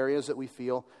give in areas that we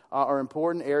feel are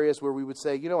important, areas where we would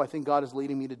say, I think God is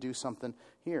leading me to do something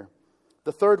here.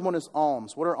 The third one is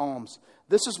alms. What are alms?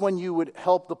 This is when you would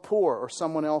help the poor or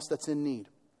someone else that's in need.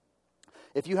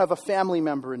 If you have a family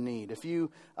member in need, if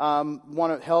you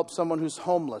want to help someone who's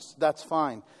homeless, that's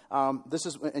fine.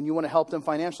 And you want to help them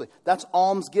financially. That's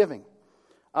alms giving.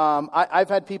 I've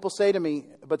had people say to me,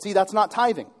 but see, that's not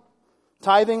tithing.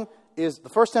 Tithing is the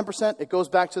first 10%, it goes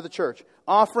back to the church.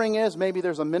 Offering is maybe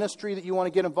there's a ministry that you want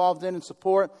to get involved in and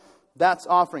support. That's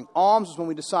offering. Alms is when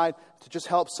we decide to just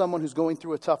help someone who's going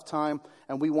through a tough time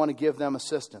and we want to give them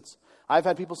assistance. I've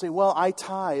had people say, well, I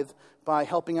tithe by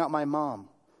helping out my mom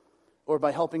or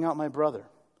by helping out my brother.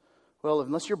 Well,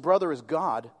 unless your brother is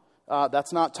God,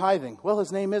 that's not tithing. Well,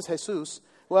 his name is Jesus.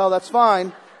 Well, that's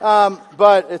fine,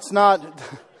 but it's not.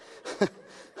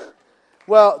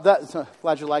 Well,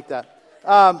 glad you like that.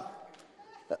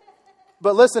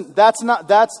 But listen, that's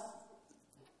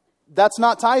That's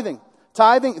not tithing.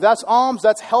 Tithing, that's alms,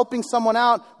 that's helping someone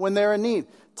out when they're in need.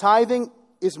 Tithing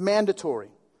is mandatory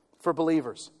for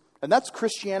believers. And that's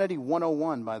Christianity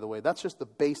 101, by the way. That's just the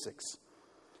basics.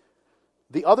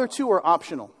 The other two are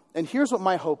optional. And here's what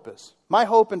my hope is. My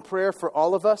hope and prayer for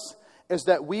all of us is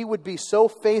that we would be so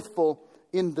faithful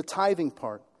in the tithing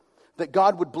part, that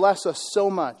God would bless us so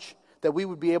much that we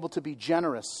would be able to be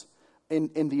generous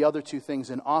in the other two things,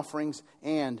 in offerings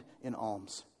and in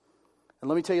alms. And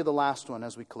let me tell you the last one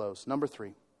as we close. Number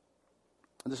 3.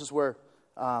 And this is where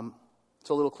it's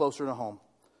a little closer to home.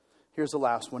 Here's the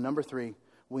last one. Number 3,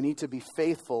 we need to be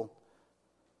faithful.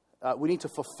 We need to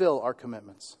fulfill our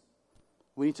commitments.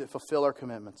 We need to fulfill our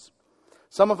commitments.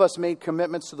 Some of us made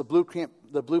commitments to the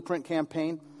Blueprint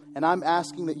campaign, and I'm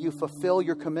asking that you fulfill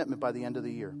your commitment by the end of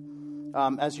the year.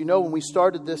 As you know, when we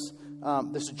started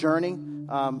this journey,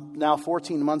 now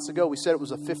 14 months ago, we said it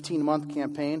was a 15-month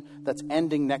campaign that's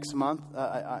ending next month,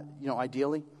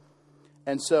 ideally.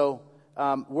 And so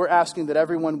we're asking that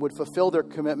everyone would fulfill their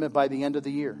commitment by the end of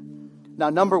the year. Now,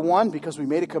 number one, because we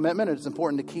made a commitment, it's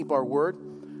important to keep our word,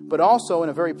 but also in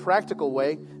a very practical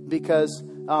way, because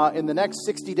in the next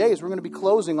 60 days, we're going to be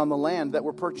closing on the land that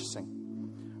we're purchasing.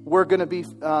 We're going to be,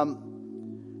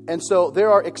 and so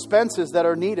there are expenses that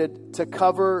are needed to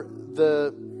cover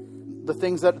the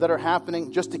things that are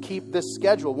happening just to keep this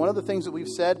schedule. One of the things that we've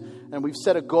said, and we've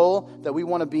set a goal that we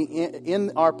want to be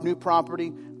in our new property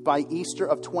by Easter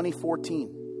of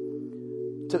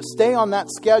 2014. To stay on that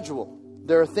schedule,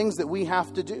 there are things that we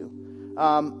have to do.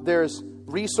 There's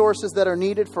resources that are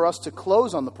needed for us to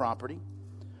close on the property.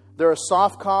 There are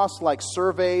soft costs like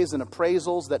surveys and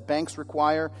appraisals that banks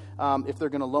require if they're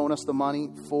going to loan us the money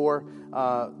for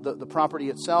the property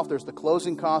itself. There's the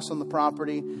closing costs on the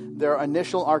property. There are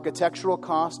initial architectural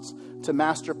costs to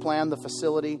master plan the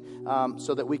facility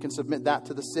so that we can submit that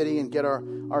to the city and get our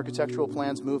architectural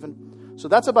plans moving. So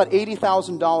that's about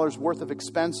 $80,000 worth of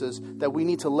expenses that we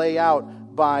need to lay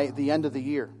out by the end of the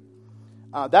year.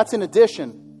 That's in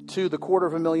addition to the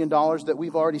 $250,000 that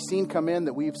we've already seen come in,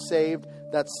 that we've saved,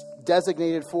 that's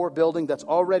designated for building, that's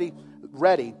already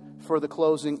ready for the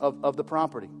closing of the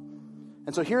property.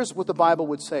 And so here's what the Bible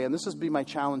would say, and this would be my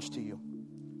challenge to you.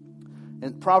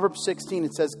 In Proverbs 16,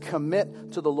 it says,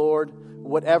 commit to the Lord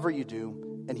whatever you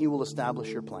do, and He will establish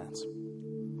your plans.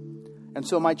 And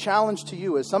so my challenge to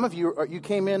you is, some of you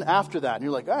came in after that, and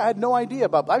you're like, I had no idea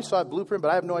I saw a Blueprint,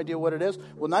 but I have no idea what it is.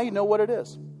 Well, now you know what it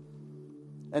is.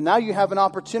 And now you have an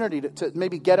opportunity to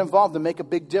maybe get involved and make a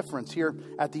big difference here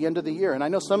at the end of the year. And I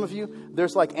know some of you,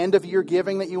 there's like end of year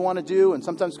giving that you want to do, and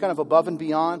sometimes kind of above and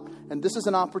beyond. And this is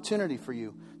an opportunity for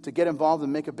you to get involved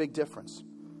and make a big difference.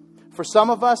 For some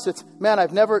of us, it's, man,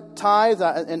 I've never tithed,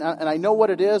 and I know what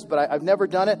it is, but I've never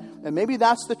done it. And maybe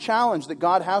that's the challenge that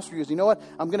God has for you is, you know what?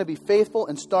 I'm going to be faithful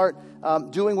and start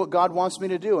doing what God wants me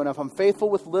to do. And if I'm faithful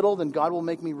with little, then God will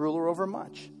make me ruler over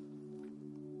much.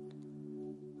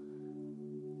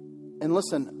 And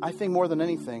listen, I think more than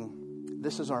anything,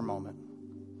 this is our moment.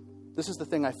 This is the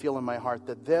thing I feel in my heart,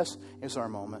 that this is our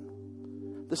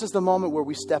moment. This is the moment where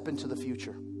we step into the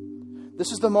future.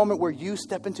 This is the moment where you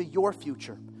step into your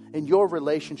future and your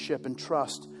relationship and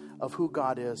trust of who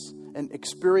God is and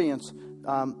experience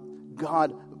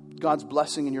God's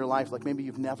blessing in your life like maybe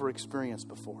you've never experienced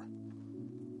before.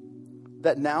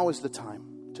 That now is the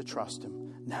time to trust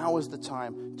Him. Now is the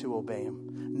time to obey Him.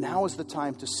 Now is the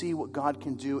time to see what God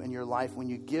can do in your life when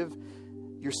you give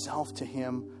yourself to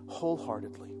Him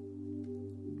wholeheartedly.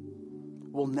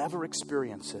 We'll never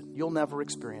experience it. You'll never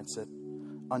experience it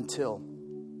until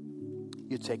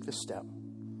you take this step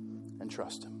and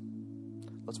trust Him.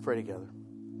 Let's pray together.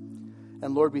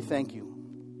 And Lord, we thank you.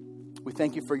 We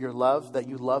thank you for your love, that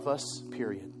you love us,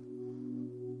 period.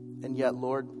 And yet,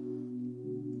 Lord,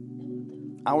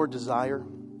 our desire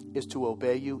is to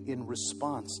obey you in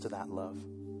response to that love.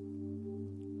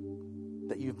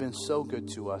 That you've been so good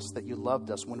to us, that you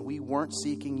loved us. When we weren't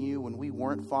seeking you, when we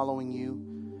weren't following you,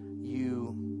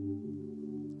 you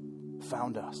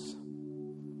found us.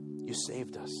 You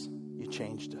saved us. You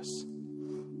changed us.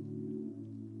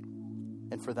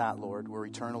 And for that, Lord, we're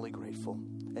eternally grateful.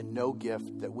 And no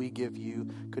gift that we give you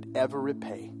could ever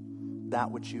repay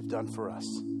that which you've done for us.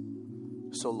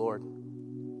 So, Lord,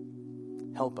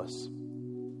 help us.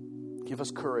 Give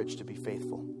us courage to be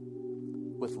faithful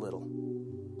with little,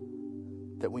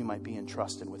 that we might be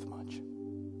entrusted with much.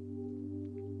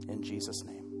 In Jesus'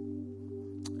 name.